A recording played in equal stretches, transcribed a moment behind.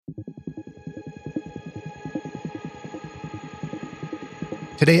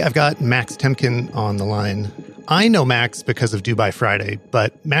Today, I've got Max Temkin on the line. I know Max because of Dubai Friday,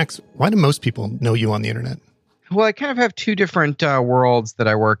 but Max, why do most people know you on the internet? Well, I kind of have two different worlds that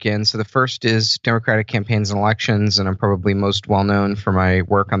I work in. So the first is Democratic campaigns and elections, and I'm probably most well known for my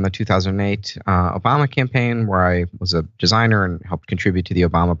work on the 2008 Obama campaign, where I was a designer and helped contribute to the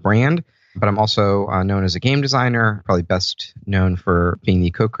Obama brand. But I'm also known as a game designer, probably best known for being the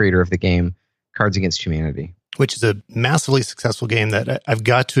co-creator of the game Cards Against Humanity. Which is a massively successful game that I've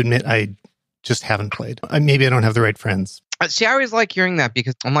got to admit I just haven't played. Maybe I don't have the right friends. See, I always like hearing that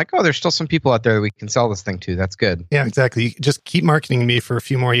because I'm like, oh, there's still some people out there that we can sell this thing to. That's good. Yeah, exactly. You just keep marketing me for a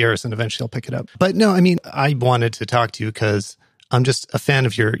few more years and eventually I'll pick it up. But no, I mean, I wanted to talk to you because I'm just a fan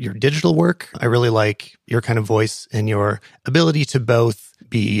of your digital work. I really like your kind of voice and your ability to both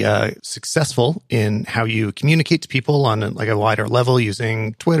be successful in how you communicate to people on a wider level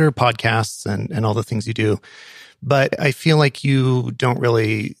using Twitter, podcasts, and all the things you do. But I feel like you don't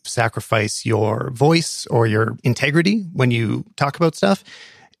really sacrifice your voice or your integrity when you talk about stuff.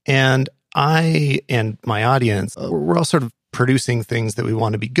 And I and my audience, we're all sort of producing things that we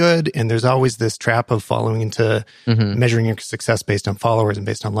want to be good. And there's always this trap of following into measuring your success based on followers and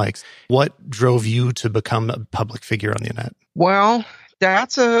based on likes. What drove you to become a public figure on the internet? Well,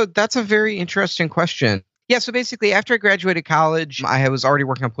 that's a very interesting question. Yeah, so basically, after I graduated college, I was already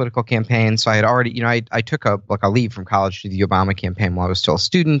working on political campaigns. So I had already, I took a leave from college to the Obama campaign while I was still a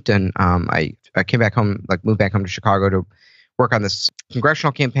student, and I came back home, moved back home to Chicago to work on this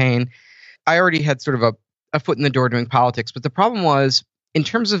congressional campaign. I already had sort of a foot in the door doing politics, but the problem was, in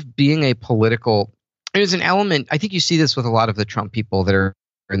terms of being a political, it was an element. I think you see this with a lot of the Trump people that are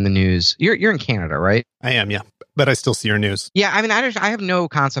in the news. You're in Canada, right? I am, yeah. But I still see your news. Yeah, I mean, I have no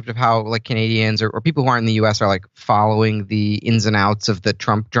concept of how Canadians or people who aren't in the U.S. are following the ins and outs of the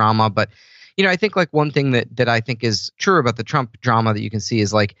Trump drama. But I think one thing that I think is true about the Trump drama that you can see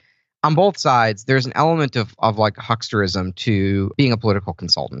is on both sides, there's an element of hucksterism to being a political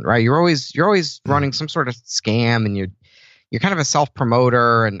consultant, right? You're always running some sort of scam, and you're kind of a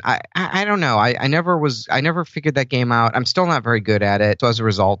self-promoter, and I don't know. I never figured that game out. I'm still not very good at it. So as a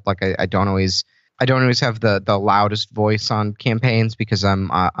result, I don't always have the loudest voice on campaigns because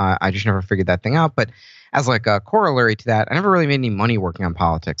I just never figured that thing out. But as a corollary to that, I never really made any money working on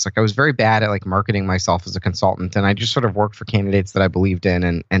politics. I was very bad at marketing myself as a consultant, and I just sort of worked for candidates that I believed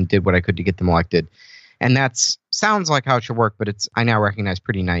in and did what I could to get them elected. And that sounds like how it should work, but I now recognize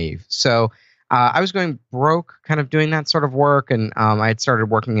pretty naive. So I was going broke kind of doing that sort of work, and I had started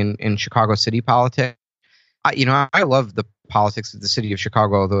working in Chicago city politics. I love the politics of the city of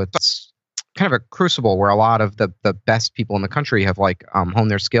Chicago, although it's kind of a crucible where a lot of the best people in the country have honed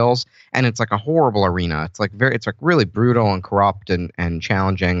their skills, and it's a horrible arena. It's really brutal and corrupt and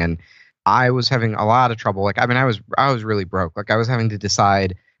challenging. And I was having a lot of trouble. I was really broke. I was having to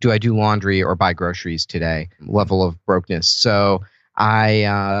decide, do I do laundry or buy groceries today? Level of brokenness. So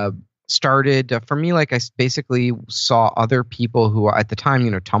I started, for me, I basically saw other people who at the time,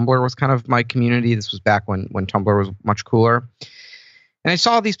 Tumblr was kind of my community. This was back when Tumblr was much cooler. And I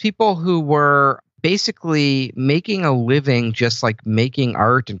saw these people who were basically making a living just making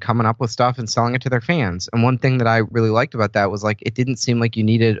art and coming up with stuff and selling it to their fans. And one thing that I really liked about that was it didn't seem like you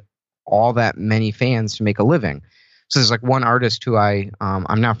needed all that many fans to make a living. So there's one artist who I'm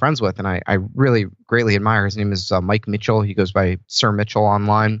now friends with, and I really greatly admire. His name is Mike Mitchell. He goes by Sir Mitchell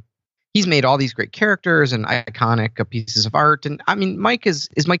online. He's made all these great characters and iconic pieces of art. And I mean, Mike is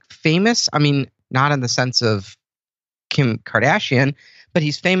Mike famous? I mean, not in the sense of Kim Kardashian, but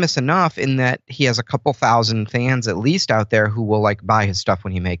he's famous enough in that he has a couple thousand fans at least out there who will buy his stuff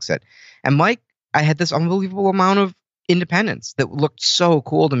when he makes it. And Mike, I had this unbelievable amount of independence that looked so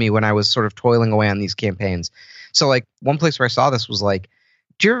cool to me when I was sort of toiling away on these campaigns. So one place where I saw this was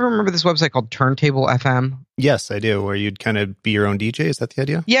do you ever remember this website called Turntable FM? Yes, I do, where you'd kind of be your own DJ. Is that the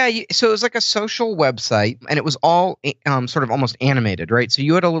idea? Yeah, so it was a social website, and it was all sort of almost animated, right? So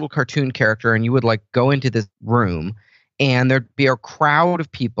you had a little cartoon character, and you would go into this room, and there'd be a crowd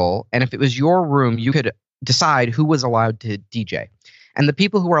of people, and if it was your room, you could decide who was allowed to DJ. And the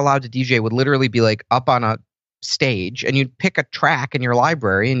people who were allowed to DJ would literally be up on a stage, and you'd pick a track in your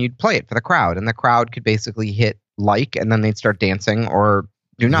library, and you'd play it for the crowd, and the crowd could basically hit and then they'd start dancing or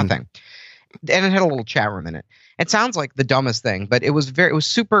do nothing. And it had a little chat room in it. It sounds like the dumbest thing, but it was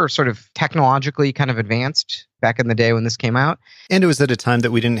super sort of technologically kind of advanced back in the day when this came out. And it was at a time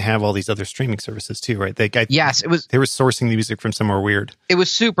that we didn't have all these other streaming services too, right? Yes, it was. They were sourcing the music from somewhere weird. It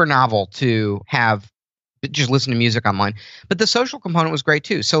was super novel to have just listen to music online. But the social component was great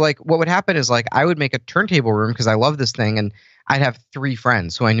too. So like what would happen is like I would make a turntable room because I love this thing, and I'd have 3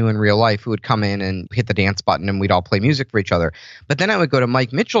 friends who I knew in real life who would come in and hit the dance button and we'd all play music for each other. But then I would go to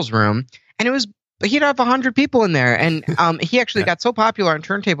Mike Mitchell's room and he'd have 100 people in there. And he actually got so popular on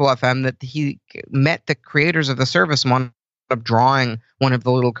Turntable FM that he met the creators of the service and wound up drawing one of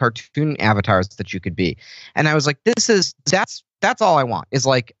the little cartoon avatars that you could be. And I was like, that's all I want, is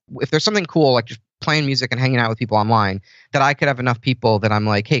like, if there's something cool, like just playing music and hanging out with people online, that I could have enough people that I'm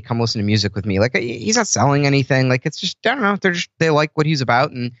like, hey, come listen to music with me. Like, he's not selling anything. Like, it's just, I don't know, they like what he's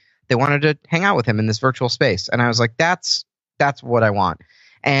about and they wanted to hang out with him in this virtual space. And I was like, that's what I want.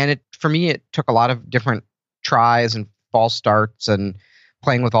 And for me, it took a lot of different tries and false starts and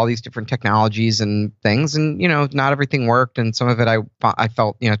playing with all these different technologies and things. And, not everything worked. And some of it I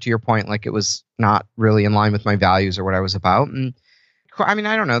felt, to your point, like it was not really in line with my values or what I was about. And I mean,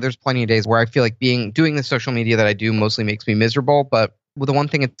 I don't know. There's plenty of days where I feel like doing the social media that I do mostly makes me miserable. But the one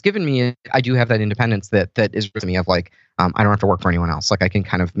thing it's given me, I do have that independence that is with me of like, I don't have to work for anyone else. Like I can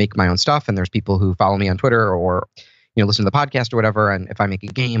kind of make my own stuff. And there's people who follow me on Twitter or, listen to the podcast or whatever. And if I make a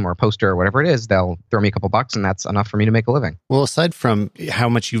game or a poster or whatever it is, they'll throw me a couple bucks and that's enough for me to make a living. Well, aside from how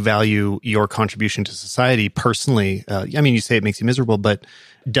much you value your contribution to society personally, I mean, you say it makes you miserable, but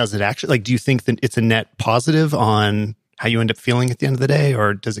does it actually, like, do you think that it's a net positive on how you end up feeling at the end of the day,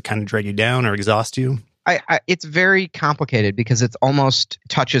 or does it kind of drag you down or exhaust you? It's very complicated because it almost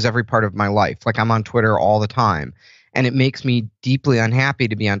touches every part of my life. Like I'm on Twitter all the time. And it makes me deeply unhappy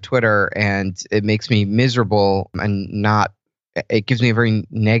to be on Twitter, and it makes me miserable it gives me a very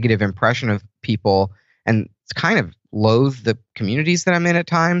negative impression of people, and it's kind of loathe the communities that I'm in at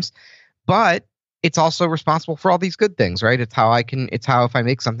times. But it's also responsible for all these good things, right? It's how if I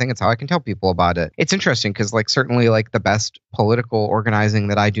make something, it's how I can tell people about it. It's interesting because like certainly like the best political organizing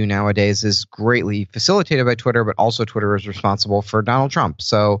that I do nowadays is greatly facilitated by Twitter, but also Twitter is responsible for Donald Trump.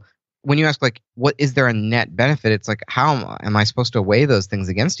 So when you ask, like, what is there a net benefit? It's like, how am I supposed to weigh those things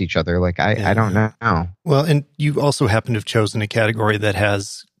against each other? Like, I don't know. Well, and you also happen to have chosen a category that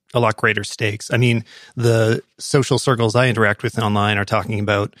has a lot greater stakes. I mean, the social circles I interact with online are talking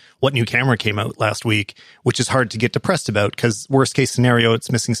about what new camera came out last week, which is hard to get depressed about because worst case scenario,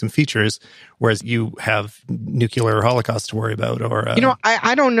 it's missing some features, whereas you have nuclear holocaust to worry about. Or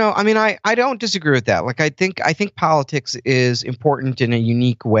I don't know. I mean, I don't disagree with that. Like, I think politics is important in a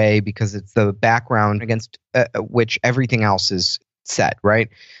unique way because it's the background against which everything else is set, right?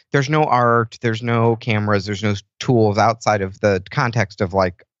 There's no art, there's no cameras, there's no tools outside of the context of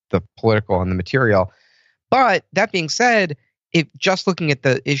like the political and the material. But that being said, if just looking at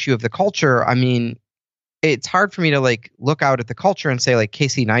the issue of the culture, I mean, it's hard for me to like look out at the culture and say like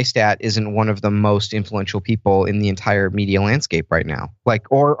Casey Neistat isn't one of the most influential people in the entire media landscape right now. Like,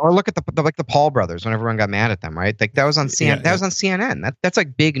 or look at the Paul brothers when everyone got mad at them, right? Like that was on CNN. That was on CNN. That's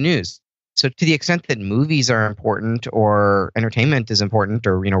like big news. So to the extent that movies are important or entertainment is important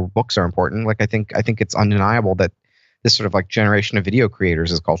or books are important, like I think it's undeniable that this sort of like generation of video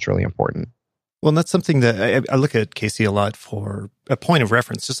creators is culturally important. Well, and that's something that I look at Casey a lot for a point of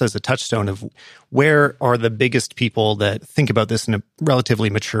reference, just as a touchstone of where are the biggest people that think about this in a relatively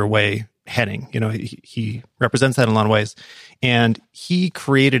mature way heading. He represents that in a lot of ways. And he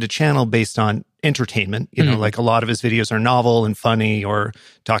created a channel based on entertainment. Like a lot of his videos are novel and funny or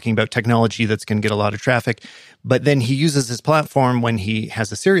talking about technology that's going to get a lot of traffic. But then he uses his platform when he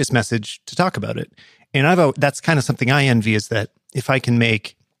has a serious message to talk about it. And that's kind of something I envy, is that if I can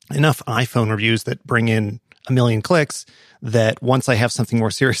make enough iPhone reviews that bring in 1 million clicks, that once I have something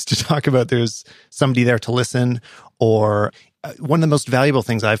more serious to talk about, there's somebody there to listen. Or one of the most valuable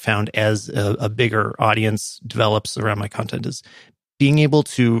things I've found as a bigger audience develops around my content is being able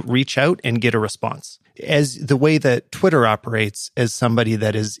to reach out and get a response. As the way that Twitter operates as somebody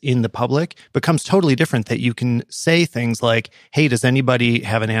that is in the public becomes totally different, that you can say things like, hey, does anybody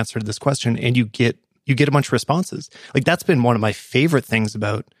have an answer to this question? And you get a bunch of responses. Like that's been one of my favorite things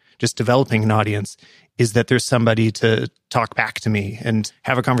about just developing an audience, is that there's somebody to talk back to me and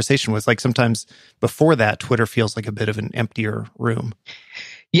have a conversation with. Like sometimes before that, Twitter feels like a bit of an emptier room.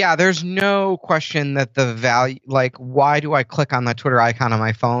 Yeah, there's no question that the value, like, why do I click on that Twitter icon on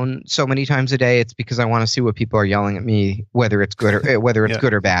my phone so many times a day? It's because I want to see what people are yelling at me, whether it's good or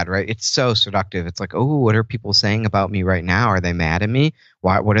good or bad, right? It's so seductive. It's like, oh, what are people saying about me right now? Are they mad at me?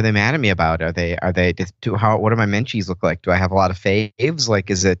 What are they mad at me about? What do my menchies look like? Do I have a lot of faves? Like,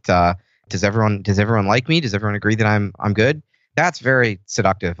 is it does everyone like me? Does everyone agree that I'm good? That's very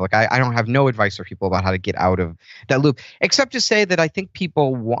seductive. Like I don't have no advice for people about how to get out of that loop, except to say that I think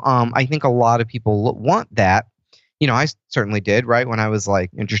a lot of people want that I certainly did, right? When I was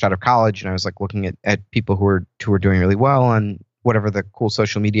like just out of college and I was like looking at people who were doing really well on whatever the cool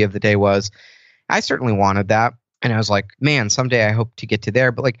social media of the day was. I certainly wanted that. And I was like, man, someday I hope to get to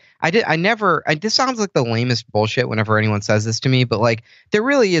there. But like, this sounds like the lamest bullshit whenever anyone says this to me, but like, there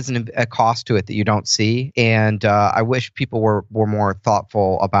really is a cost to it that you don't see. And I wish people were more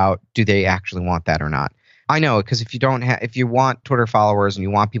thoughtful about, do they actually want that or not? I know, because if you want Twitter followers and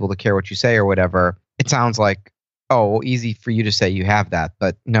you want people to care what you say or whatever, it sounds like, oh, well, easy for you to say you have that.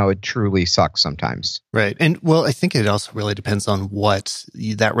 But no, it truly sucks sometimes. Right. And well, I think it also really depends on what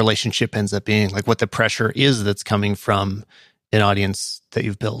that relationship ends up being, like what the pressure is that's coming from an audience that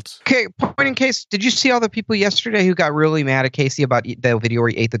you've built. Okay, point in case, did you see all the people yesterday who got really mad at Casey about the video where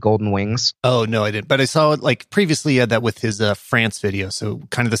he ate the golden wings? Oh, no, I didn't. But I saw it like previously he had that with his France video. So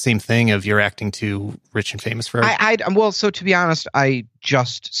kind of the same thing of you're acting too rich and famous for it. Well, so to be honest, I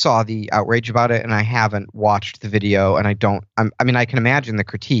just saw the outrage about it and I haven't watched the video and I can imagine the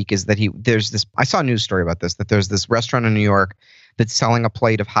critique is that I saw a news story about this, that there's this restaurant in New York that's selling a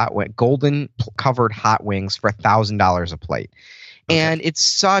plate of golden covered hot wings for $1,000 a plate. Okay. And it's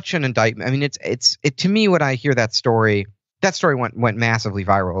such an indictment. I mean, it's to me, when I hear that story went massively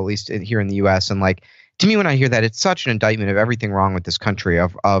viral, at least here in the US. And like, to me, when I hear that, it's such an indictment of everything wrong with this country,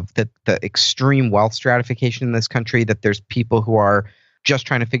 of the extreme wealth stratification in this country, that there's people who are just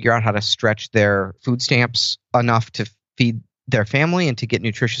trying to figure out how to stretch their food stamps enough to feed their family and to get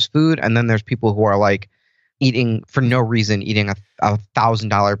nutritious food. And then there's people who are like, eating for no reason, eating a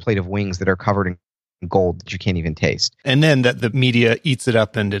 $1,000 plate of wings that are covered in gold that you can't even taste. And then that the media eats it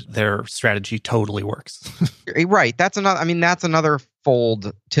up and their strategy totally works. Right. That's another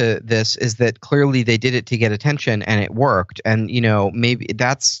fold to this, is that clearly they did it to get attention and it worked. And, maybe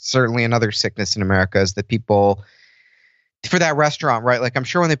that's certainly another sickness in America, is that people, for that restaurant, right? Like, I'm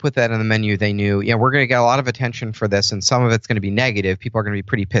sure when they put that on the menu, they knew, we're going to get a lot of attention for this, and some of it's going to be negative. People are going to be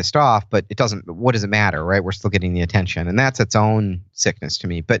pretty pissed off, but what does it matter, right? We're still getting the attention, and that's its own sickness to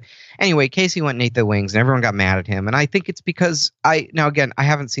me. But anyway, Casey went and ate the wings, and everyone got mad at him, and I think it's because I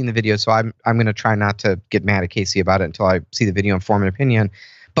haven't seen the video, so I'm going to try not to get mad at Casey about it until I see the video and form an opinion.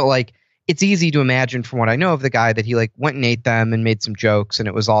 But like, it's easy to imagine from what I know of the guy that he like went and ate them and made some jokes, and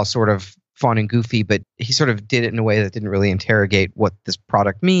it was all sort of fun and goofy, but he sort of did it in a way that didn't really interrogate what this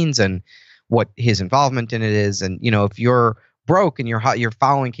product means and what his involvement in it is. And, if you're broke and you're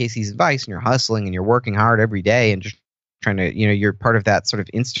following Casey's advice and you're hustling and you're working hard every day and just trying to, you're part of that sort of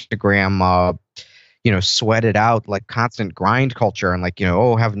Instagram, sweat it out, like constant grind culture, and like,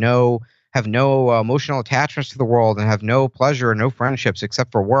 have no emotional attachments to the world and have no pleasure and no friendships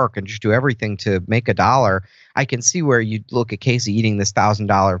except for work and just do everything to make a dollar. I can see where you'd look at Casey eating this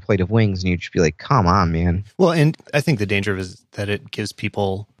 $1,000 plate of wings and you'd just be like, come on, man. Well, and I think the danger is that it gives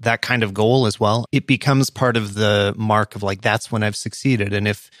people that kind of goal as well. It becomes part of the mark of like, that's when I've succeeded. And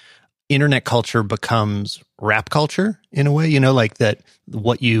if internet culture becomes rap culture in a way, like that,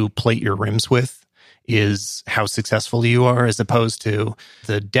 what you plate your rims with is how successful you are, as opposed to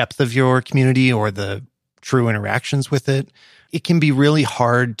the depth of your community or the true interactions with it. It can be really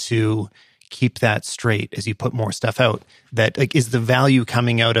hard to keep that straight as you put more stuff out. That like, is the value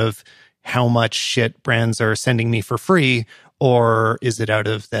coming out of how much shit brands are sending me for free, or is it out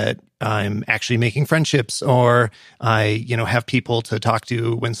of that I'm actually making friendships, or I, have people to talk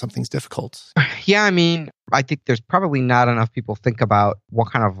to when something's difficult? Yeah, I mean, I think there's probably not enough people think about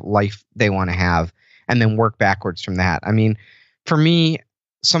what kind of life they want to have and then work backwards from that. I mean, for me,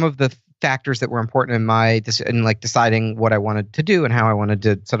 some of the factors that were important in like deciding what I wanted to do and how I wanted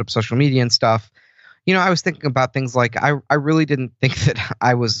to set up social media and stuff, I was thinking about things like I really didn't think that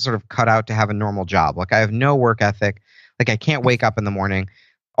I was sort of cut out to have a normal job. Like, I have no work ethic. Like, I can't wake up in the morning.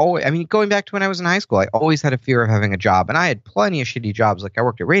 Oh, I mean, going back to when I was in high school, I always had a fear of having a job, and I had plenty of shitty jobs. Like, I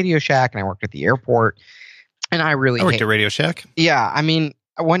worked at Radio Shack and I worked at the airport, and I worked at Radio Shack. Yeah, I mean,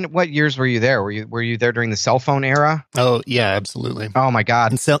 what years were you there? Were you there during the cell phone era? Oh, yeah, absolutely. Oh, my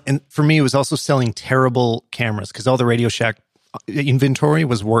God. And for me, it was also selling terrible cameras, because all the Radio Shack inventory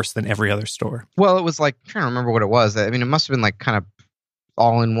was worse than every other store. Well, it was like, I'm trying to remember what it was. I mean, it must have been like kind of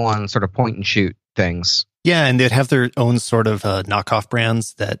all-in-one sort of point and shoot things. Yeah, and they'd have their own sort of knockoff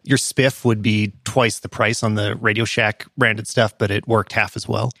brands that your spiff would be twice the price on the Radio Shack branded stuff, but it worked half as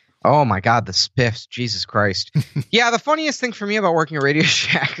well. Oh my God, the spiffs, Jesus Christ. Yeah, the funniest thing for me about working at Radio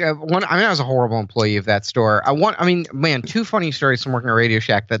Shack, I was a horrible employee of that store. Two funny stories from working at Radio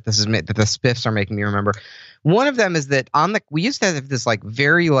Shack that the spiffs are making me remember. One of them is that we used to have this like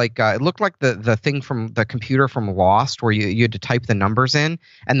very like it looked like the thing from the computer from Lost where you had to type the numbers in,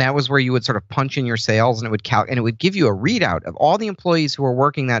 and that was where you would sort of punch in your sales and it would give you a readout of all the employees who were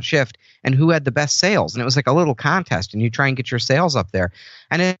working that shift and who had the best sales, and it was like a little contest, and you try and get your sales up there.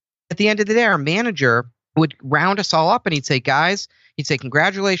 And at the end of the day, our manager would round us all up and he'd say, guys, he'd say,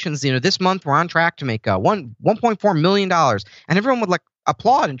 congratulations, this month we're on track to make $1.4 million. And everyone would like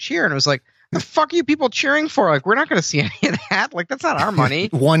applaud and cheer. And it was like, the fuck are you people cheering for? Like, we're not going to see any of that. Like, that's not our money.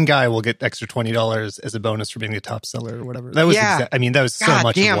 One guy will get extra $20 as a bonus for being the top seller or whatever. That was, that was so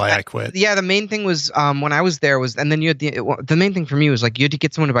much of why I quit. Yeah, the main thing was when I was there and then you had the main thing for me was like you had to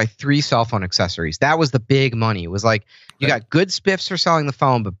get someone to buy 3 cell phone accessories. That was the big money. It was like you got good spiffs for selling the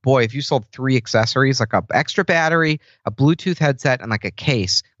phone, but boy, if you sold 3 accessories, like a extra battery, a Bluetooth headset, and like a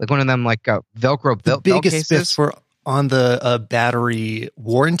case, like one of them like Velcro belt cases. The biggest spiffs were on the battery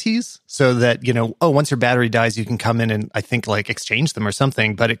warranties, so that once your battery dies you can come in and I think like exchange them or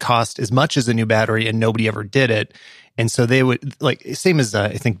something, but it cost as much as a new battery and nobody ever did it. And so they would like same as I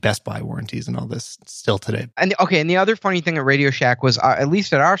think Best Buy warranties and all this still today. And the other funny thing at Radio Shack was at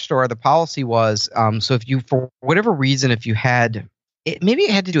least at our store the policy was so if you for whatever reason if you had maybe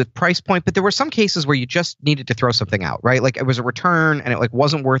it had to do with price point, but there were some cases where you just needed to throw something out, right? Like it was a return and it like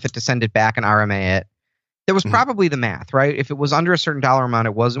wasn't worth it to send it back and RMA it. There was probably the math, right? If it was under a certain dollar amount,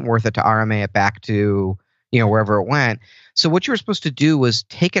 it wasn't worth it to RMA it back to, wherever it went. So what you were supposed to do was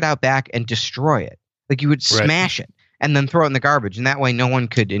take it out back and destroy it. Like you would smash it and then throw it in the garbage. And that way no one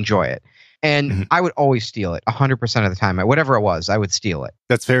could enjoy it. And I would always steal it 100% of the time. Whatever it was, I would steal it.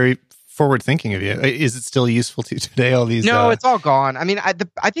 That's very forward thinking of you. Is it still useful to you today? All these? No, it's all gone. I mean, I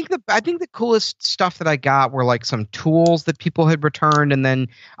think the coolest stuff that I got were like some tools that people had returned. And then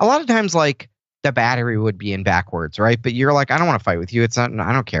a lot of times like, the battery would be in backwards, right? But you're like, I don't want to fight with you. It's not,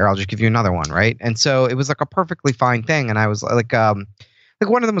 I don't care. I'll just give you another one, right? And so it was like a perfectly fine thing. And I was like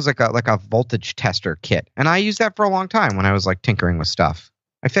one of them was like a voltage tester kit. And I used that for a long time when I was like tinkering with stuff.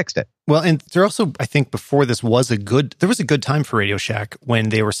 I fixed it. Well, and there also, I think before this was a good time for Radio Shack when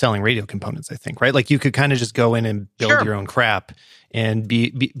they were selling radio components, I think, right? Like you could kind of just go in and build your own crap and be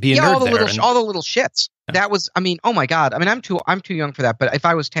a nerd all the little shits. That was, I mean, oh my God. I mean, I'm too young for that. But if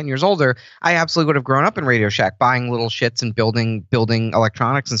I was 10 years older, I absolutely would have grown up in Radio Shack, buying little shits and building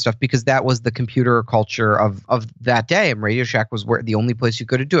electronics and stuff, because that was the computer culture of that day. And Radio Shack was the only place you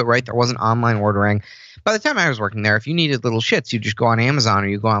could do it, right? There wasn't online ordering. By the time I was working there, if you needed little shits, you just go on Amazon or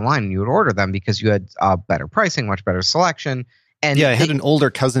you go online and you would order them because you had better pricing, much better selection. And I had an older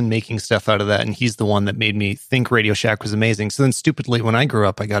cousin making stuff out of that, and he's the one that made me think Radio Shack was amazing. So then, stupidly, when I grew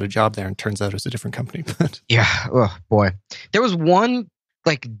up, I got a job there, and turns out it was a different company. Yeah, oh boy, there was one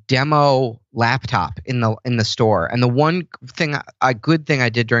like demo laptop in the store, and the one thing, a good thing I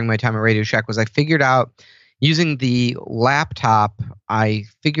did during my time at Radio Shack was I figured out. Using the laptop, I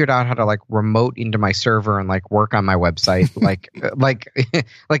figured out how to like remote into my server and like work on my website,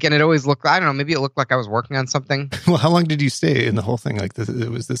 and it always looked, I don't know, maybe it looked like I was working on something. Well, how long did you stay in the whole thing? Like,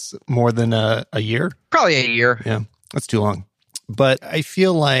 was this more than a year? Probably a year. Yeah, that's too long. But I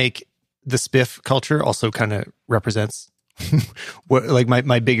feel like the spiff culture also kind of represents like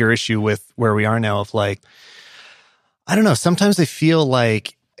my bigger issue with where we are now of like, I don't know, sometimes I feel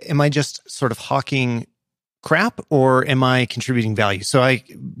like, am I just sort of hawking crap or am I contributing value? So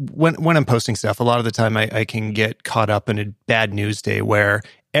when I'm posting stuff, a lot of the time I can get caught up in a bad news day where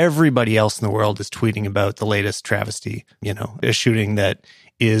everybody else in the world is tweeting about the latest travesty, a shooting that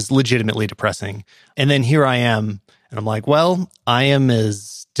is legitimately depressing. And then here I am and I'm like, well, I am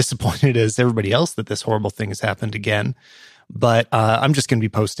as disappointed as everybody else that this horrible thing has happened again. But I'm just going to be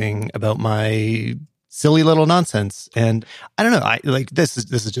posting about my silly little nonsense. And I don't know, this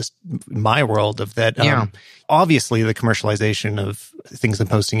is just my world of that. Obviously the commercialization of things I'm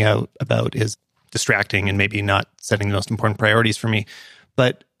posting out about is distracting and maybe not setting the most important priorities for me.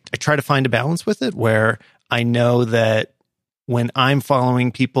 But I try to find a balance with it where I know that when I'm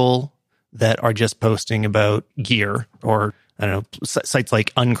following people that are just posting about gear, or I don't know, sites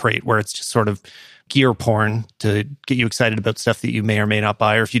like Uncrate where it's just sort of gear porn to get you excited about stuff that you may or may not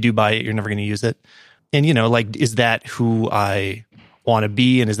buy, or if you do buy it, you're never going to use it. And, is that who I want to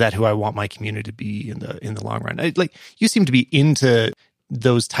be? And is that who I want my community to be in the long run? You seem to be into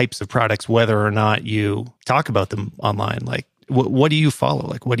those types of products, whether or not you talk about them online. Like, what do you follow?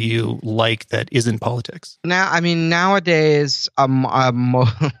 Like, what do you like that isn't politics? Nowadays,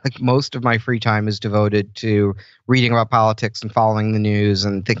 most of my free time is devoted to reading about politics and following the news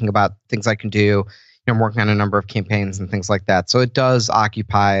and thinking about things I can do. I'm working on a number of campaigns and things like that. So it does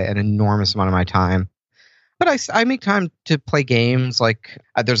occupy an enormous amount of my time. But I make time to play games. Like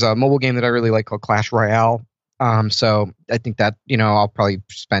there's a mobile game that I really like called Clash Royale. So I think that, I'll probably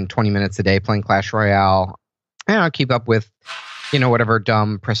spend 20 minutes a day playing Clash Royale, and I'll keep up with, whatever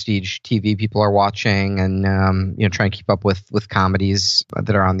dumb prestige TV people are watching, and, try and keep up with comedies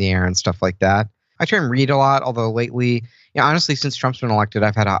that are on the air and stuff like that. I try and read a lot, although lately, honestly, since Trump's been elected,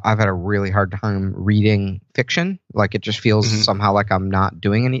 I've had a really hard time reading fiction. Like, it just feels somehow like I'm not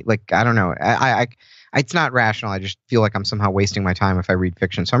doing any, like, I don't know. It's not rational. I just feel like I'm somehow wasting my time if I read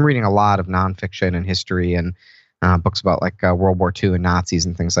fiction. So I'm reading a lot of nonfiction and history and books about like World War II and Nazis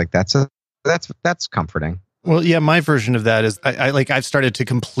and things like that. So that's comforting. Well, yeah, my version of that is I've started to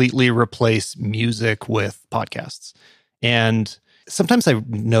completely replace music with podcasts. And sometimes I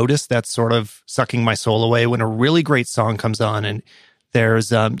notice that's sort of sucking my soul away when a really great song comes on, and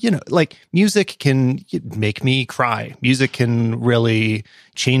there's, like, music can make me cry. Music can really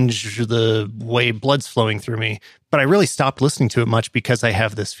change the way blood's flowing through me. But I really stopped listening to it much because I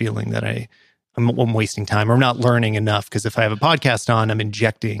have this feeling that I'm wasting time or I'm not learning enough. Because if I have a podcast on, I'm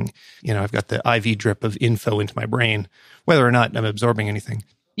injecting, I've got the IV drip of info into my brain, whether or not I'm absorbing anything.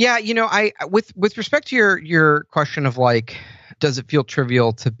 Yeah, I with respect to your question of like, does it feel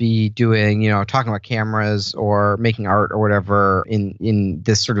trivial to be doing, talking about cameras or making art or whatever in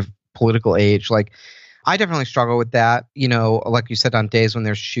this sort of political age? Like, I definitely struggle with that, like you said, on days when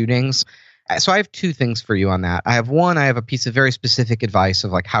there's shootings. So I have two things for you on that. I have a piece of very specific advice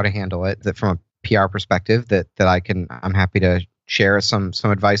of like how to handle it, that from a PR perspective that I'm happy to share some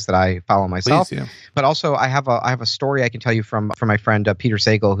advice that I follow myself. Please, yeah. But also I have a story I can tell you from my friend Peter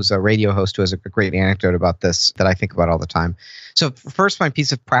Sagal, who's a radio host who has a great anecdote about this that I think about all the time. So first, my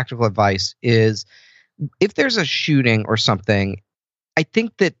piece of practical advice is, if there's a shooting or something, I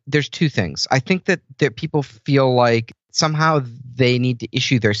think that there's two things. I think that people feel like somehow they need to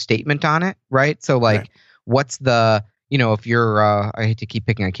issue their statement on it, right? So like, what's the, if you're, I hate to keep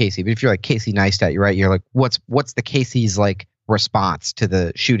picking on Casey, but if you're like Casey Neistat, you're right. You're like, what's the Casey's like response to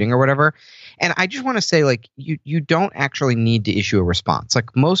the shooting or whatever? And I just want to say, like, you don't actually need to issue a response.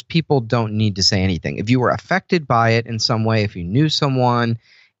 Like, most people don't need to say anything. If you were affected by it in some way, if you knew someone,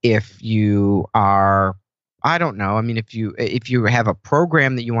 if you are, I don't know. I mean, if you have a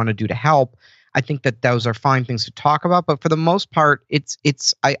program that you want to do to help, I think that those are fine things to talk about. But for the most part,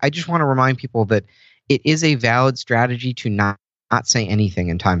 I just want to remind people that it is a valid strategy to not say anything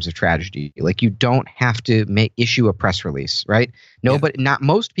in times of tragedy. Like, you don't have to issue a press release, right?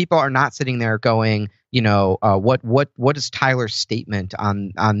 Most people are not sitting there going, what is Tyler's statement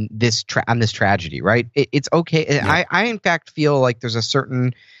on this tragedy, right? It's okay. Yeah. I in fact feel like there's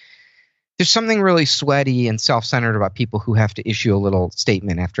something really sweaty and self-centered about people who have to issue a little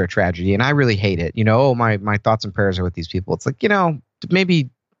statement after a tragedy, and I really hate it. My thoughts and prayers are with these people. It's like, maybe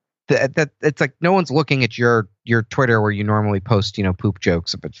that it's like no one's looking at your Twitter where you normally post, poop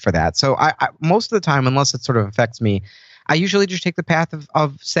jokes for that. So I most of the time, unless it sort of affects me, I usually just take the path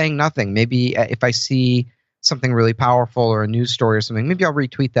of saying nothing. Maybe if I see something really powerful or a news story or something, maybe I'll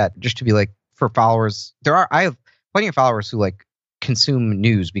retweet that just to be like, for followers. I have plenty of followers who like consume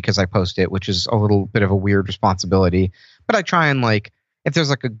news because I post it, which is a little bit of a weird responsibility. But I try and, like, if there's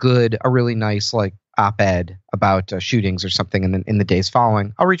like a really nice like op-ed about shootings or something in the days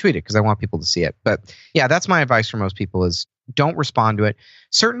following, I'll retweet it because I want people to see it. But yeah, that's my advice for most people: is don't respond to it.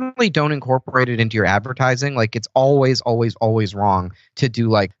 Certainly don't incorporate it into your advertising. Like, it's always wrong to do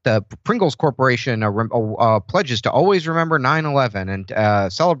like the Pringles Corporation pledges to always remember 9/11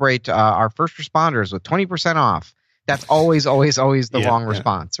 and celebrate our first responders with 20% off. That's always the wrong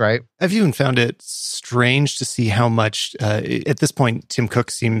response, right? I've even found it strange to see how much, at this point, Tim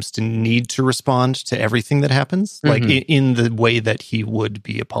Cook seems to need to respond to everything that happens, like in the way that he would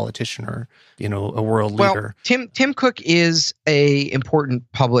be a politician or, a world leader. Well, Tim Cook is a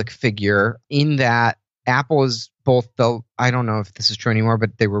important public figure in that Apple is both I don't know if this is true anymore,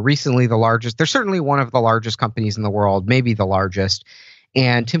 but they were recently the largest. They're certainly one of the largest companies in the world, maybe the largest.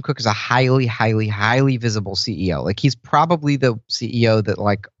 And Tim Cook is a highly, highly, highly visible CEO. Like, he's probably the CEO that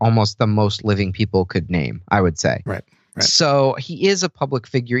like almost the most living people could name, I would say. Right. So he is a public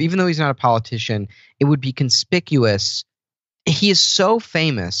figure. Even though he's not a politician, it would be conspicuous. He is so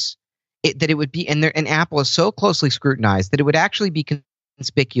famous that it would be, and Apple is so closely scrutinized that it would actually be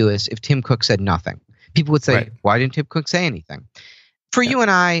conspicuous if Tim Cook said nothing. People would say, Why didn't Tim Cook say anything? For you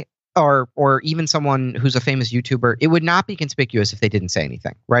and I, or even someone who's a famous YouTuber, it would not be conspicuous if they didn't say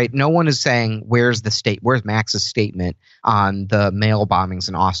anything, right? No one is saying, where's Max's statement on the mail bombings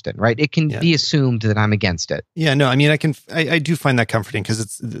in Austin, right? It can be assumed that I'm against it. Yeah, no, I mean, I do find that comforting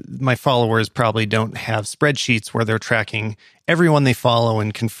because my followers probably don't have spreadsheets where they're tracking everyone they follow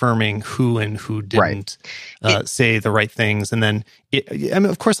and confirming who and who didn't say the right things. And then, I mean,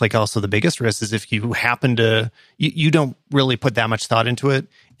 of course, like also the biggest risk is if you happen to, you don't really put that much thought into it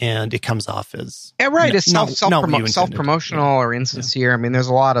and it comes off as it's self-promotional or insincere. Yeah. I mean, there's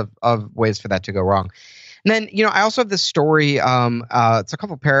a lot of ways for that to go wrong. And then, I also have this story. It's a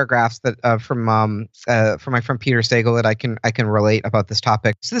couple paragraphs that from my friend Peter Sagal that I can relate about this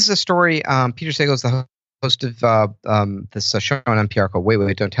topic. So this is a story. Peter Sagal is the host of this show on NPR called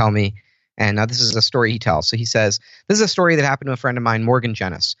Wait, Don't Tell Me. And this is a story he tells. So he says, this is a story that happened to a friend of mine, Morgan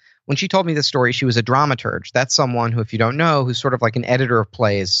Jennis. When she told me this story, she was a dramaturge. That's someone who, if you don't know, who's sort of like an editor of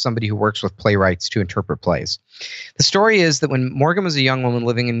plays, somebody who works with playwrights to interpret plays. The story is that when Morgan was a young woman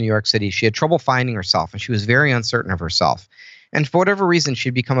living in New York City, she had trouble finding herself, and she was very uncertain of herself. And for whatever reason,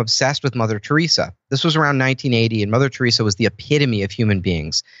 she'd become obsessed with Mother Teresa. This was around 1980, and Mother Teresa was the epitome of human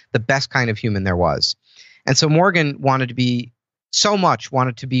beings, the best kind of human there was. And so Morgan wanted to be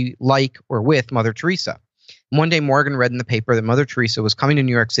like or with Mother Teresa. One day, Morgan read in the paper that Mother Teresa was coming to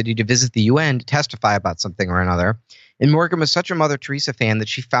New York City to visit the UN to testify about something or another. And Morgan was such a Mother Teresa fan that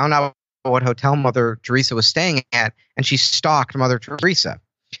she found out what hotel Mother Teresa was staying at, and she stalked Mother Teresa.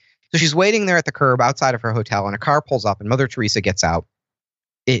 So she's waiting there at the curb outside of her hotel, and a car pulls up, and Mother Teresa gets out.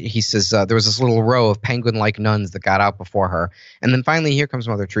 He says there was this little row of penguin-like nuns that got out before her. And then finally, here comes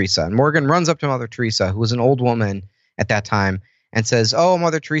Mother Teresa. And Morgan runs up to Mother Teresa, who was an old woman at that time, and says, "Oh,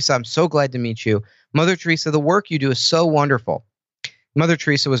 Mother Teresa, I'm so glad to meet you. Mother Teresa, the work you do is so wonderful." Mother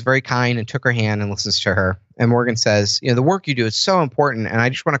Teresa was very kind and took her hand and listens to her. And Morgan says, the work you do is so important, and I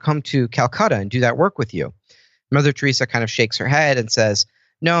just want to come to Calcutta and do that work with you. Mother Teresa kind of shakes her head and says,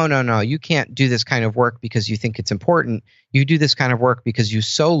 No, you can't do this kind of work because you think it's important. You do this kind of work because you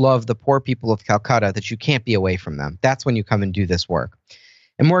so love the poor people of Calcutta that you can't be away from them. That's when you come and do this work.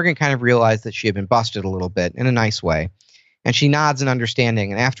 And Morgan kind of realized that she had been busted a little bit in a nice way. And she nods in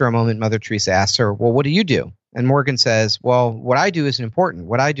understanding. And after a moment, Mother Teresa asks her, "Well, what do you do?" And Morgan says, "Well, what I do isn't important.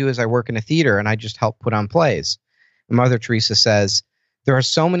 What I do is I work in a theater and I just help put on plays." And Mother Teresa says, "There are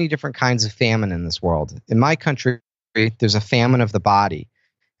so many different kinds of famine in this world. In my country, there's a famine of the body.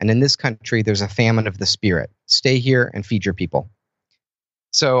 And in this country, there's a famine of the spirit. Stay here and feed your people."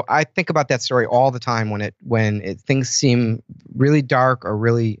 So I think about that story all the time when things seem really dark or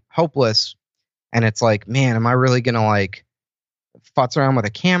really hopeless. And it's like, man, am I really going to futz around with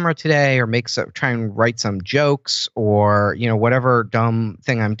a camera today or try and write some jokes or, whatever dumb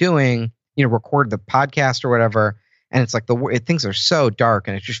thing I'm doing, record the podcast or whatever. And it's like things are so dark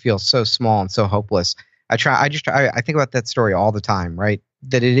and it just feels so small and so hopeless. I think about that story all the time, right?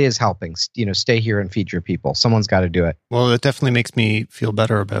 That it is helping, stay here and feed your people. Someone's got to do it. Well, it definitely makes me feel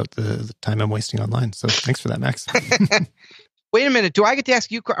better about the time I'm wasting online. So thanks for that, Max. Wait a minute. Do I get to ask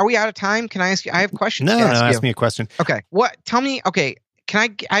you? Are we out of time? Can I ask you? I have questions. No, ask me a question. Okay. What? Tell me. Okay.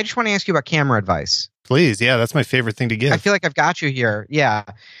 I just want to ask you about camera advice. Please. Yeah, that's my favorite thing to give. I feel like I've got you here. Yeah.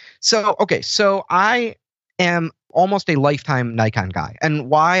 So, okay. So I am almost a lifetime Nikon guy. And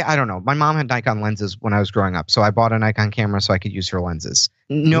why? I don't know. My mom had Nikon lenses when I was growing up. So I bought a Nikon camera so I could use her lenses.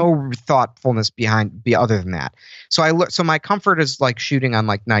 No thoughtfulness other than that. So my comfort is shooting on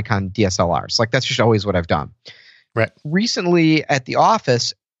Nikon DSLRs. That's just always what I've done. Right. Recently at the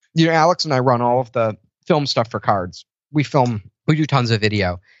office, Alex and I run all of the film stuff for Cards. We do tons of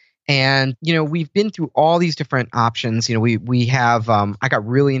video. And, we've been through all these different options. We have, I got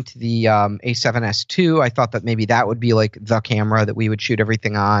really into the A7S II. I thought that maybe that would be the camera that we would shoot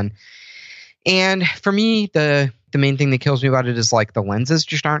everything on. And for me, the main thing that kills me about it is the lenses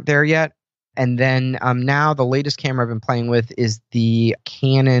just aren't there yet. And then now the latest camera I've been playing with is the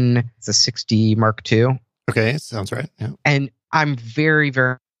Canon, it's a 6D Mark II. Okay, sounds right. Yeah. And I'm very,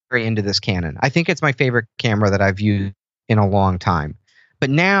 very, very into this Canon. I think it's my favorite camera that I've used in a long time. But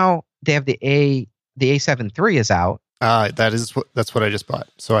now they have the A7 III is out. That's what I just bought.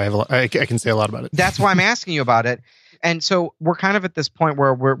 So I can say a lot about it. That's why I'm asking you about it. And so we're kind of at this point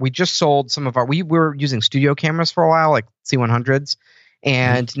where we just sold some of we were using studio cameras for a while, like C100s.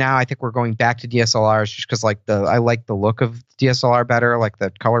 And now I think we're going back to DSLRs just because I like the look of DSLR better.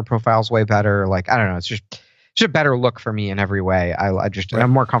 The color profile's way better. I don't know. It's just a better look for me in every way. And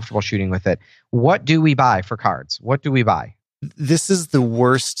I'm more comfortable shooting with it. What do we buy for Cards? What do we buy? This is the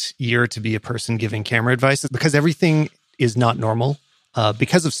worst year to be a person giving camera advice because everything is not normal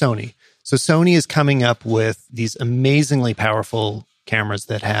because of Sony. So Sony is coming up with these amazingly powerful cameras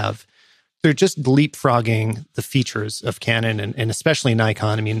they're just leapfrogging the features of Canon and especially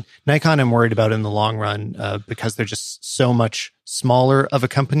Nikon. I mean, Nikon I'm worried about in the long run because they're just so much smaller of a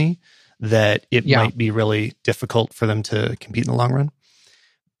company that it might be really difficult for them to compete in the long run.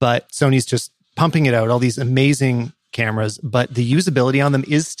 But Sony's just pumping it out, all these amazing cameras, but the usability on them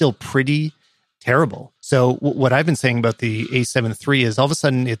is still pretty terrible. So what I've been saying about the A7 III is all of a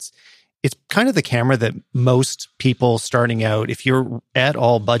sudden it's kind of the camera that most people starting out, if you're at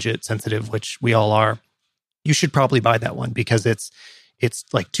all budget sensitive, which we all are, you should probably buy that one because it's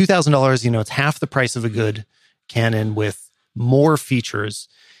like $2,000. You know, it's half the price of a good Canon with more features.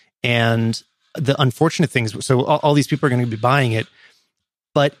 And the unfortunate things, so all these people are going to be buying it,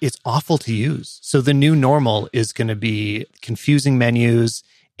 but it's awful to use. So the new normal is going to be confusing menus,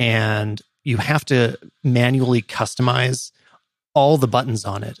 and you have to manually customize all the buttons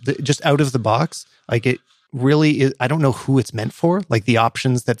on it. Just out of the box, like it really is, I don't know who it's meant for. Like the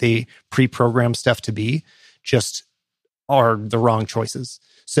options that they pre-program stuff to be just are the wrong choices.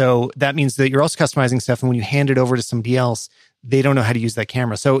 So that means that you're also customizing stuff, and when you hand it over to somebody else, they don't know how to use that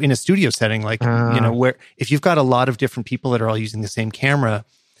camera. So in a studio setting, like, where if you've got a lot of different people that are all using the same camera,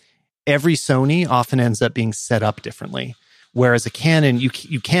 every Sony often ends up being set up differently. Whereas a Canon, you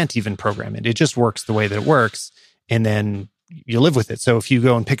can't even program it. It just works the way that it works, and then you live with it. So if you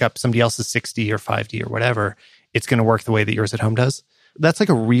go and pick up somebody else's 6D or 5D or whatever, it's going to work the way that yours at home does. That's like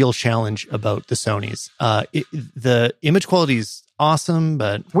a real challenge about the Sonys. The image quality is awesome,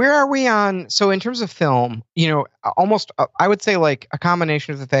 but where are we on? So in terms of film, almost I would say like a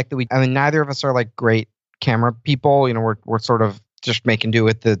combination of the fact that neither of us are like great camera people. We're sort of just making do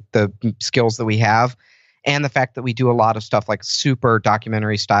with the skills that we have, and the fact that we do a lot of stuff like super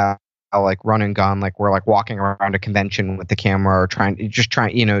documentary style, like run and gun, like we're like walking around a convention with the camera or trying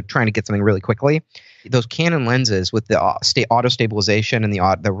to get something really quickly. Those Canon lenses with the auto stabilization and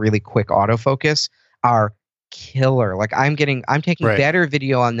the really quick autofocus are killer. Like I'm taking better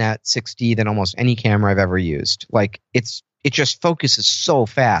video on that 6D than almost any camera I've ever used. Like it just focuses so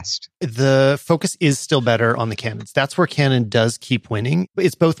fast. The focus is still better on the Canons. That's where Canon does keep winning.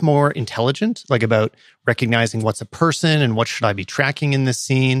 It's both more intelligent, like about recognizing what's a person and what should I be tracking in this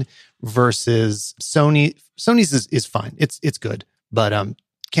scene, versus Sony. Sony's is fine. It's good, but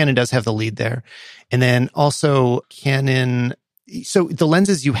Canon does have the lead there. And then also Canon. So the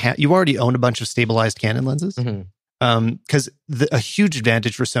lenses you already own a bunch of stabilized Canon lenses. Mm-hmm. Because a huge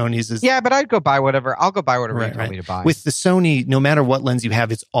advantage for Sony's is... Yeah, but I'll go buy whatever you tell me to buy. With the Sony, no matter what lens you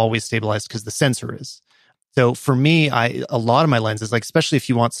have, it's always stabilized because the sensor is. So for me, a lot of my lenses, like especially if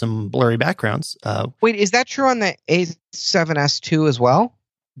you want some blurry backgrounds... Wait, is that true on the A7S II as well?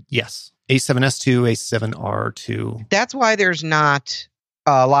 Yes. A7S2, A7R2. That's why there's not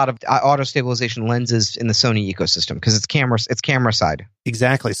a lot of auto stabilization lenses in the Sony ecosystem, because it's camera side.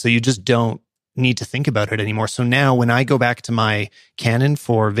 Exactly. So you just don't need to think about it anymore. So now when I go back to my Canon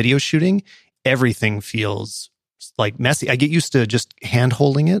for video shooting, everything feels like messy. I get used to just hand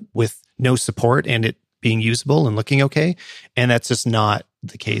holding it with no support and it being usable and looking okay. And that's just not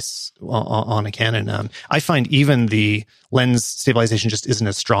the case on a Canon. I find even the lens stabilization just isn't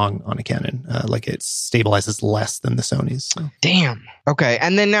as strong on a Canon. Like it stabilizes less than the Sonys. So. Damn. Okay.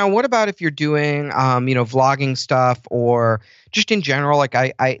 And then now what about if you're doing, vlogging stuff or just in general, like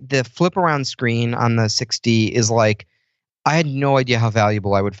the flip around screen on the 6D is like, I had no idea how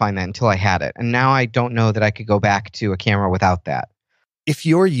valuable I would find that until I had it. And now I don't know that I could go back to a camera without that. If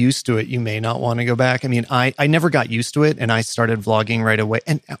you're used to it, you may not want to go back. I mean, I never got used to it, and I started vlogging right away.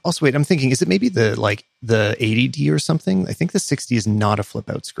 And also, wait, I'm thinking, is it maybe the 80D or something? I think the 60 is not a flip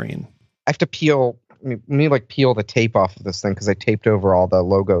out screen. I have to peel the tape off of this thing because I taped over all the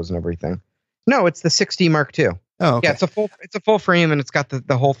logos and everything. No, it's the 6D Mark II. Oh, okay. Yeah, it's a full frame, and it's got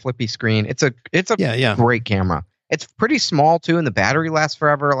the whole flippy screen. It's a great camera. It's pretty small too, and the battery lasts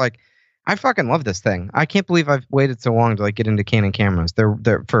forever. Like, I fucking love this thing. I can't believe I've waited so long to get into Canon cameras.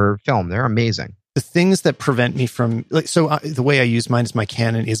 They're for film. They're amazing. The things that prevent me from the way I use mine is my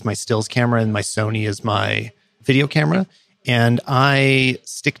Canon is my stills camera and my Sony is my video camera. And I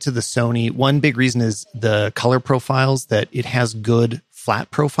stick to the Sony. One big reason is the color profiles, that it has good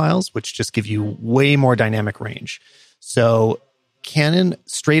flat profiles, which just give you way more dynamic range. So Canon,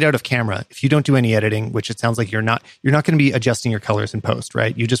 straight out of camera, if you don't do any editing, which it sounds like you're not going to be adjusting your colors in post,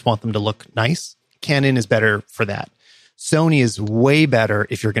 right? You just want them to look nice. Canon is better for that. Sony is way better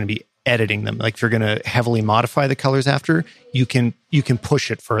if you're going to be editing them. Like if you're going to heavily modify the colors after, you can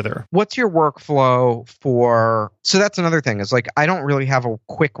push it further. What's your workflow for... So that's another thing is like, I don't really have a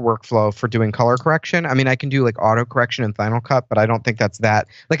quick workflow for doing color correction. I mean, I can do like auto correction in Final Cut, but I don't think that's that.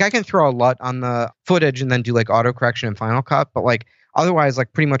 Like I can throw a LUT on the footage and then do like auto correction in Final Cut. But like otherwise,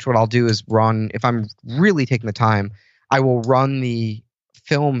 like pretty much what I'll do is run, if I'm really taking the time, I will run the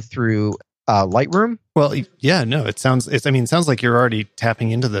film through Lightroom. Well, yeah, no, it sounds like you're already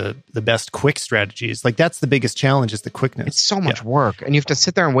tapping into the best quick strategies. Like that's the biggest challenge is the quickness. It's so much work, and you have to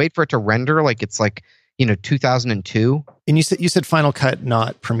sit there and wait for it to render. Like it's like, 2002. And you said Final Cut,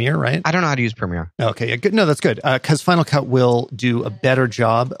 not Premiere, right? I don't know how to use Premiere. Okay, yeah, good. No, that's good, because Final Cut will do a better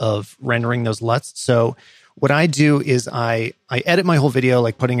job of rendering those LUTs. So what I do is I edit my whole video,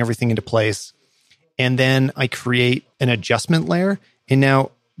 like putting everything into place, and then I create an adjustment layer. And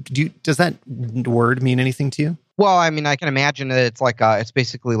now, does that word mean anything to you? Well, I mean, I can imagine that it's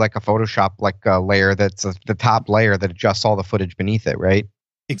basically like a Photoshop layer that's the top layer that adjusts all the footage beneath it, right?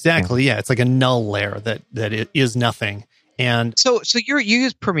 Exactly. Yeah, it's like a null layer that it is nothing. And so you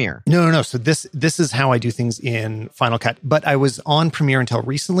use Premiere? No. So this is how I do things in Final Cut. But I was on Premiere until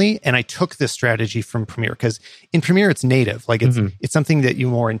recently, and I took this strategy from Premiere because in Premiere it's native, like it's something that you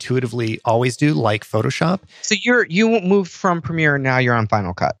more intuitively always do, like Photoshop. So you moved from Premiere and now you're on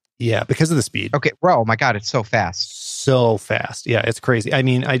Final Cut. Yeah, because of the speed. Okay, bro, oh my God, it's so fast. So fast. Yeah, it's crazy. I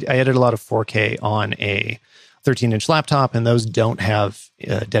mean, I edit a lot of 4K on a 13-inch laptop, and those don't have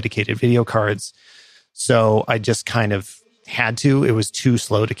dedicated video cards. So I just kind of had to. It was too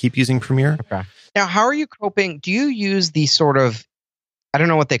slow to keep using Premiere. Okay. Now, how are you coping? Do you use the sort of, I don't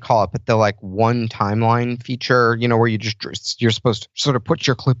know what they call it, but the like one timeline feature, where you're supposed to sort of put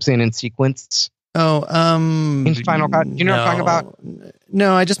your clips in sequence? Oh, in Final Cut. Do you know what I'm talking about?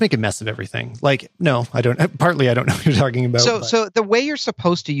 No, I just make a mess of everything. Like, no, I don't. Partly, I don't know what you're talking about. So the way you're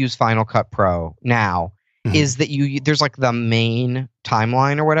supposed to use Final Cut Pro now is that there's like the main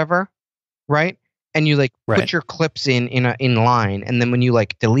timeline or whatever, right? And you put your clips in line, and then when you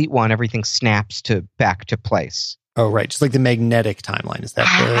delete one, everything snaps back to place. Oh, right. Just like the magnetic timeline. Is that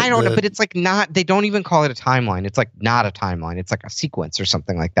I don't know, but it's not, they don't even call it a timeline. It's not a timeline. It's like a sequence or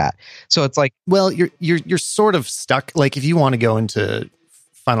something like that. So it's well, you're sort of stuck. Like if you want to go into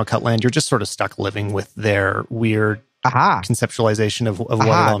Final Cut land, you're just sort of stuck living with their weird conceptualization of what it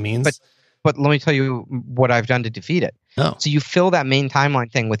all means. But let me tell you what I've done to defeat it. Oh. So you fill that main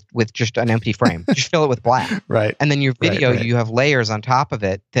timeline thing with just an empty frame. Just fill it with black. Right. And then your video, you have layers on top of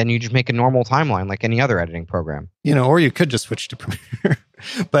it. Then you just make a normal timeline like any other editing program. Or you could just switch to Premiere.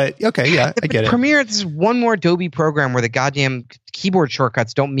 But okay, yeah, I get it. Premiere, this is one more Adobe program where the goddamn keyboard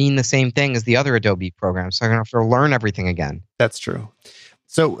shortcuts don't mean the same thing as the other Adobe programs. So I'm going to have to learn everything again. That's true.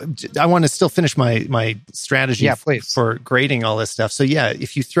 So I want to still finish my strategy for grading all this stuff. So yeah,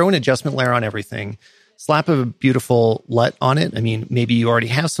 if you throw an adjustment layer on everything, slap a beautiful LUT on it. I mean, maybe you already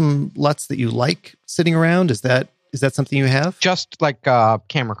have some LUTs that you like sitting around. Is that something you have? Just like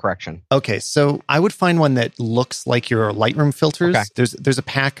camera correction. Okay, so I would find one that looks like your Lightroom filters. Okay. There's a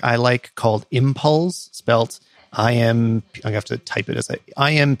pack I like called Impulse, spelled I'm going to have to type it as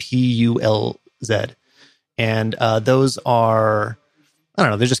IMPULZ. And those are, I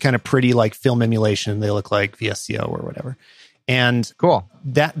don't know, they're just kind of pretty like film emulation. They look like VSCO or whatever. And cool.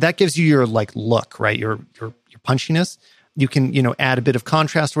 That gives you your look, right? Your punchiness. You can, add a bit of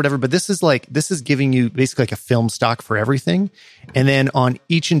contrast or whatever, but this is giving you basically like a film stock for everything. And then on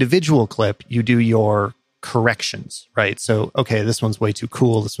each individual clip, you do your corrections, right? So, okay, this one's way too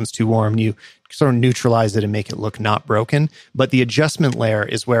cool. This one's too warm. You sort of neutralize it and make it look not broken. But the adjustment layer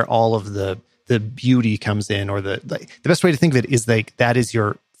is where all of the beauty comes in, or the best way to think of it is that is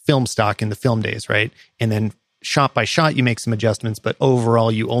your film stock in the film days, right? And then shot by shot, you make some adjustments, but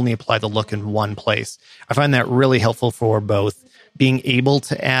overall, you only apply the look in one place. I find that really helpful for both being able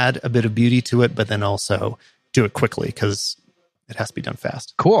to add a bit of beauty to it, but then also do it quickly because it has to be done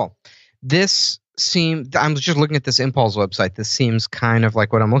fast. Cool. I'm just looking at this Impulse website. This seems kind of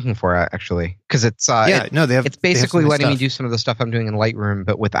like what I'm looking for, actually, because it's it's basically letting me do some of the stuff I'm doing in Lightroom,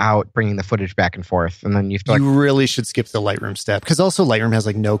 but without bringing the footage back and forth. And then you really should skip the Lightroom step, because also Lightroom has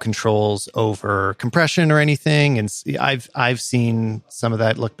no controls over compression or anything, and I've seen some of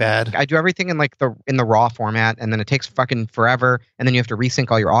that look bad. I do everything in the raw format, and then it takes fucking forever, and then you have to resync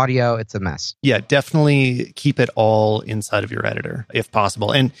all your audio. It's a mess. Yeah, definitely keep it all inside of your editor if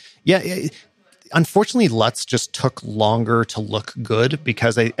possible, and yeah. Unfortunately, LUTs just took longer to look good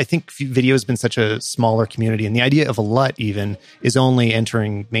because I think video has been such a smaller community, and the idea of a LUT even is only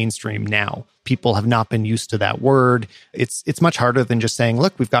entering mainstream now. People have not been used to that word. It's much harder than just saying,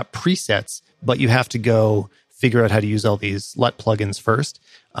 look, we've got presets, but you have to go figure out how to use all these LUT plugins first.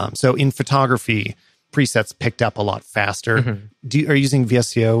 So in photography, presets picked up a lot faster. Mm-hmm. Are you using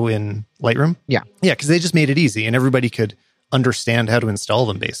VSCO in Lightroom? Yeah. Yeah, because they just made it easy, and everybody could understand how to install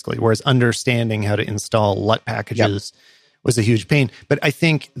them, basically. Whereas understanding how to install LUT packages was a huge pain. But I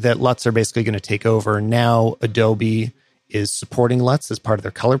think that LUTs are basically going to take over. Now Adobe is supporting LUTs as part of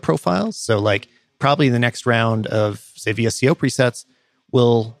their color profiles. So probably the next round of, say, VSCO presets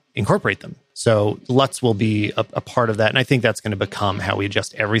will incorporate them. So LUTs will be a part of that. And I think that's going to become how we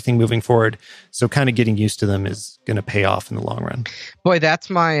adjust everything moving forward. So kind of getting used to them is going to pay off in the long run. Boy, that's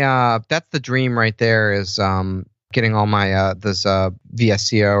that's the dream right there, is getting all my those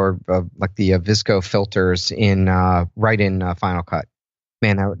VSCO or like the Visco filters in right in Final Cut.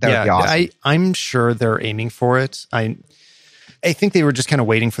 Man, that would be awesome. I'm sure they're aiming for it. I think they were just kind of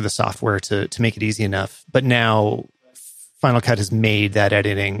waiting for the software to make it easy enough. But now Final Cut has made that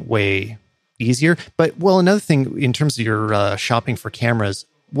editing way easier. But, well, another thing in terms of your shopping for cameras,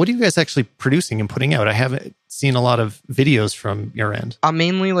 what are you guys actually producing and putting out? I haven't seen a lot of videos from your end.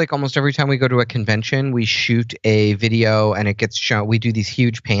 Mainly, like almost every time we go to a convention, we shoot a video and it gets shown. We do these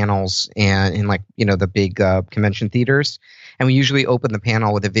huge panels and in like, the big convention theaters. And we usually open the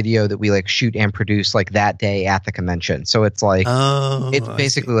panel with a video that we like shoot and produce like that day at the convention. So it's like, it's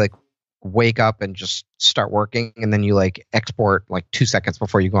basically like wake up and just start working, and then you like export like 2 seconds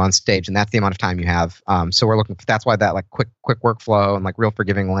before you go on stage, and that's the amount of time you have. So we're looking for, that's why that like quick workflow and like real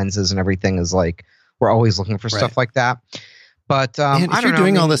forgiving lenses and everything is like, we're always looking for stuff like that. But if you're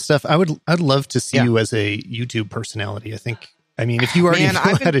doing all this stuff, I'd love to see you as a YouTube personality. I mean, if you already know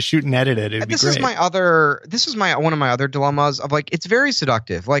how to shoot and edit it, it'd be great. This is one of my other dilemmas of like, it's very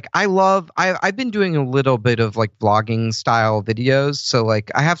seductive. Like I've been doing a little bit of like vlogging style videos. So like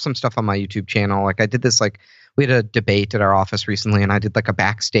I have some stuff on my YouTube channel. Like I did this, like we had a debate at our office recently and I did like a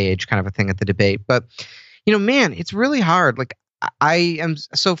backstage kind of a thing at the debate. But, man, it's really hard. Like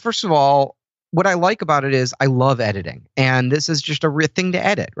so first of all, what I like about it is I love editing, and this is just a real thing to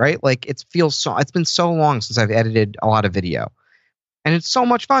edit, right? Like it's been so long since I've edited a lot of video. And it's so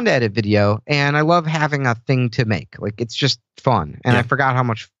much fun to edit video, and I love having a thing to make. Like it's just fun, and I forgot how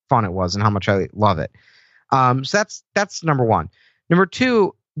much fun it was and how much I love it. So that's number one. Number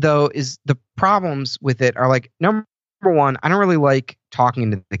two, though, is the problems with it are like, number one, I don't really like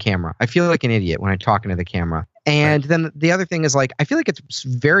talking to the camera. I feel like an idiot when I'm talking to the camera. And then the other thing is like, I feel like it's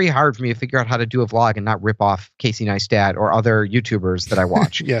very hard for me to figure out how to do a vlog and not rip off Casey Neistat or other YouTubers that I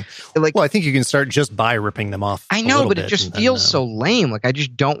watch. Like, well, I think you can start just by ripping them off. I know, but it just feels so lame. Like I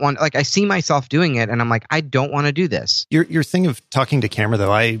just don't want, like I see myself doing it and I'm like, I don't want to do this. Your thing of talking to camera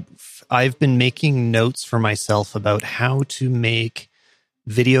though, I've been making notes for myself about how to make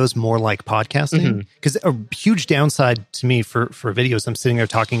videos more like podcasting, because a huge downside to me for videos, I'm sitting there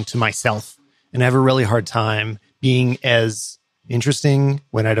talking to myself. And I have a really hard time being as interesting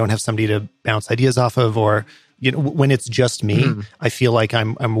when I don't have somebody to bounce ideas off of, or when it's just me. I feel like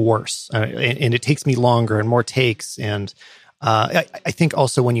I'm worse, and it takes me longer and more takes. And I think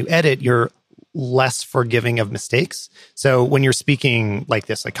also when you edit, you're less forgiving of mistakes. So when you're speaking like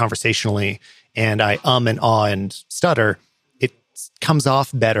this, like conversationally, and I and ah and stutter, it comes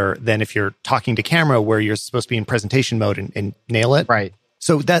off better than if you're talking to camera where you're supposed to be in presentation mode and nail it. Right.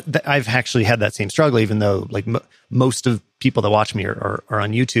 So that I've actually had that same struggle, even though like most of people that watch me are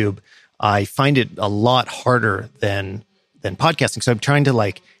on YouTube. I find it a lot harder than podcasting. So I'm trying to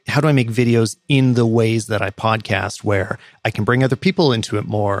like, how do I make videos in the ways that I podcast, where I can bring other people into it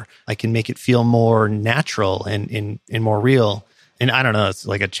more? I can make it feel more natural and more real. And I don't know, it's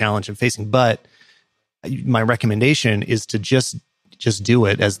like a challenge I'm facing. But my recommendation is to just do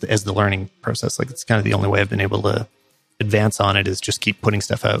it as the learning process. Like it's kind of the only way I've been able to advance on it, is just keep putting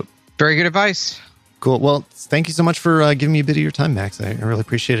stuff out. Very good advice. Cool. Well, thank you so much for giving me a bit of your time, Max. I really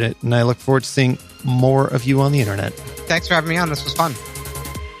appreciate it. And I look forward to seeing more of you on the internet. Thanks for having me on. This was fun.